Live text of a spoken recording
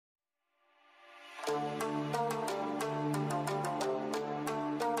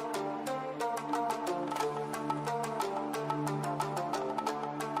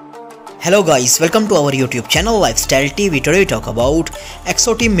Hello guys, welcome to our YouTube channel Lifestyle TV. Today we talk about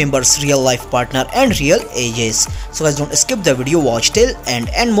EXO team members, real life partner and real ages. So guys, don't skip the video, watch till end,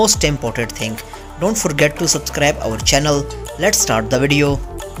 and most important thing, don't forget to subscribe our channel. Let's start the video.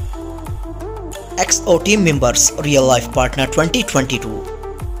 EXO team members, real life partner 2022.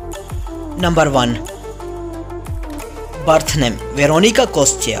 Number 1. Birth name Veronica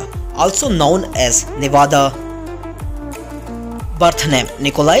Kostya, also known as Nevada. Birth name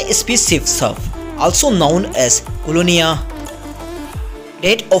Nikolai Spisivtsov, also known as Kulunia.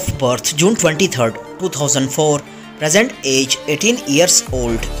 Date of birth June 23rd, 2004. Present age 18 years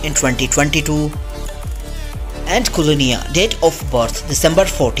old in 2022. And Kulunia, date of birth December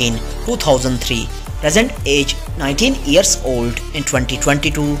 14, 2003. Present age 19 years old in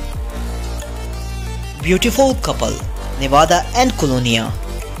 2022. Beautiful couple Nevada and Kulunia.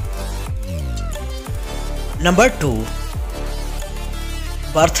 Number 2.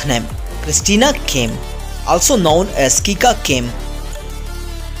 Birth name Christina Kim, also known as Kika Kim.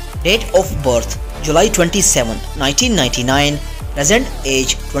 Date of birth July 27, 1999. Present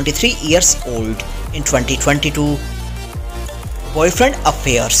age 23 years old in 2022. Boyfriend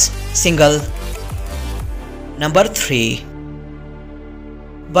affairs, single. Number 3.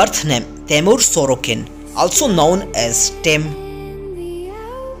 Birth name Temur Sorokin, also known as Tim.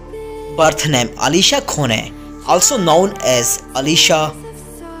 Birth name Alisha Khone, also known as Alisha.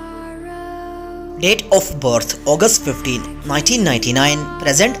 Date of birth August 15, 1999.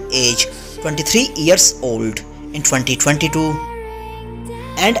 Present age 23 years old in 2022.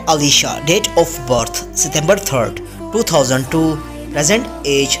 And Alisha, date of birth September 3rd, 2002. Present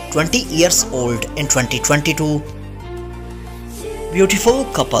age 20 years old in 2022. Beautiful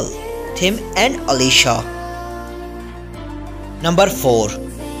couple Tim and Alisha. Number 4.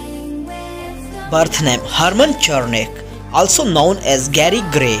 Birth name Harman Chernik, also known as Gary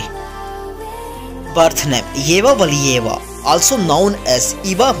Gray. Birth name Yeva Valieva, also known as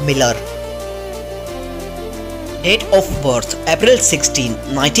Eva Miller. Date of birth April 16,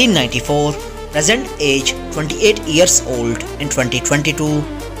 1994. Present age 28 years old in 2022.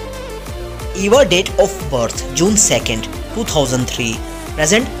 Eva, date of birth June 2nd, 2003.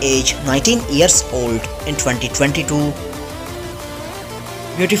 Present age 19 years old in 2022.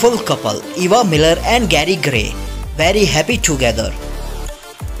 Beautiful couple Eva Miller and Gary Gray, very happy together.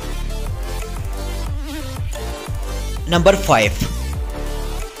 Number 5.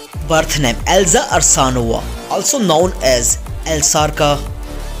 Birth name Elza Arsanova, also known as Elsarka.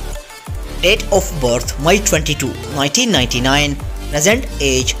 Date of birth May 22, 1999. Present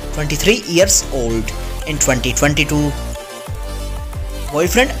age 23 years old in 2022.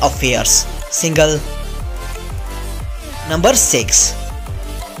 Boyfriend affairs, single. Number 6.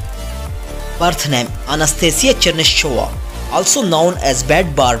 Birth name Anastasia Chernyshova, also known as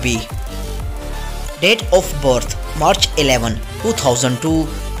Bad Barbie. Date of birth March 11, 2002.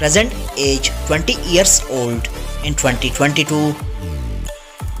 Present age 20 years old in 2022.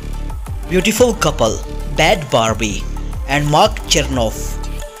 Beautiful couple Bad Barbie and Mark Chernov.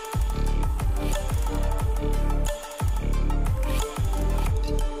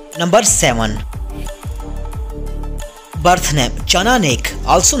 Number 7. Birth name Chana Nik,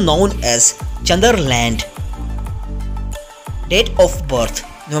 also known as Chanderland. Date of birth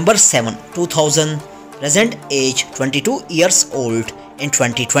November 7, 2000. Present age 22 years old in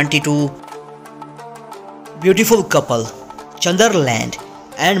 2022. Beautiful couple Chanderland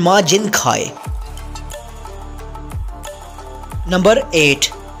and Ma Jin Khai. Number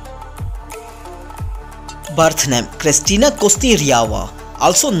 8. Birth name Kristina Kostyryava,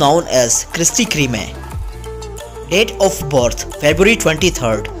 also known as Kristi Krime. Date of birth February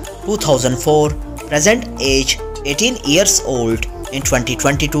 23rd, 2004. Present age 18 years old in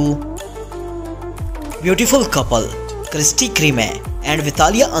 2022. Beautiful couple Kristi Krime and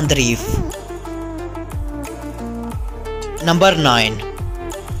Vitalia Andreev. Number 9.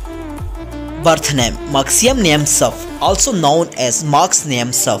 Birth name Maxim Nemtsov, also known as Max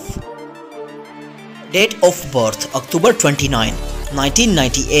Nemtsov. Date of birth October 29,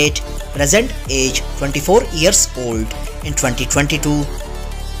 1998. Present age 24 years old in 2022.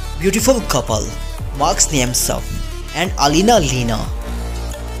 Beautiful couple Max Nemtsov and Alina Lina.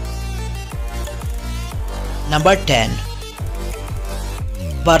 Number 10.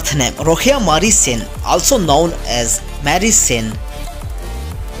 Birth name Rohya Mari Sin, also known as Mary Sin.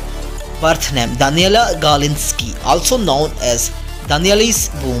 Birth name Daniela Galinsky, also known as Danielis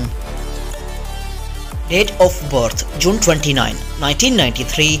Boom. Date of birth June 29,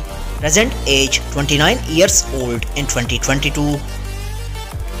 1993. Present age 29 years old in 2022.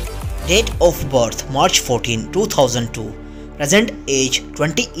 Date of birth March 14, 2002. present age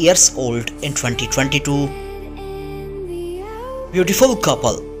 20 years old in 2022. Beautiful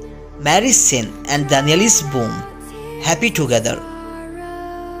couple, MÍRAME and Daniel's Boom, happy together.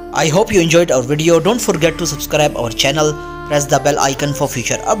 I hope you enjoyed our video. Don't forget to subscribe our channel, press the bell icon for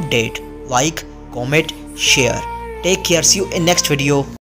future update, like, comment, share. Take care, see you in next video.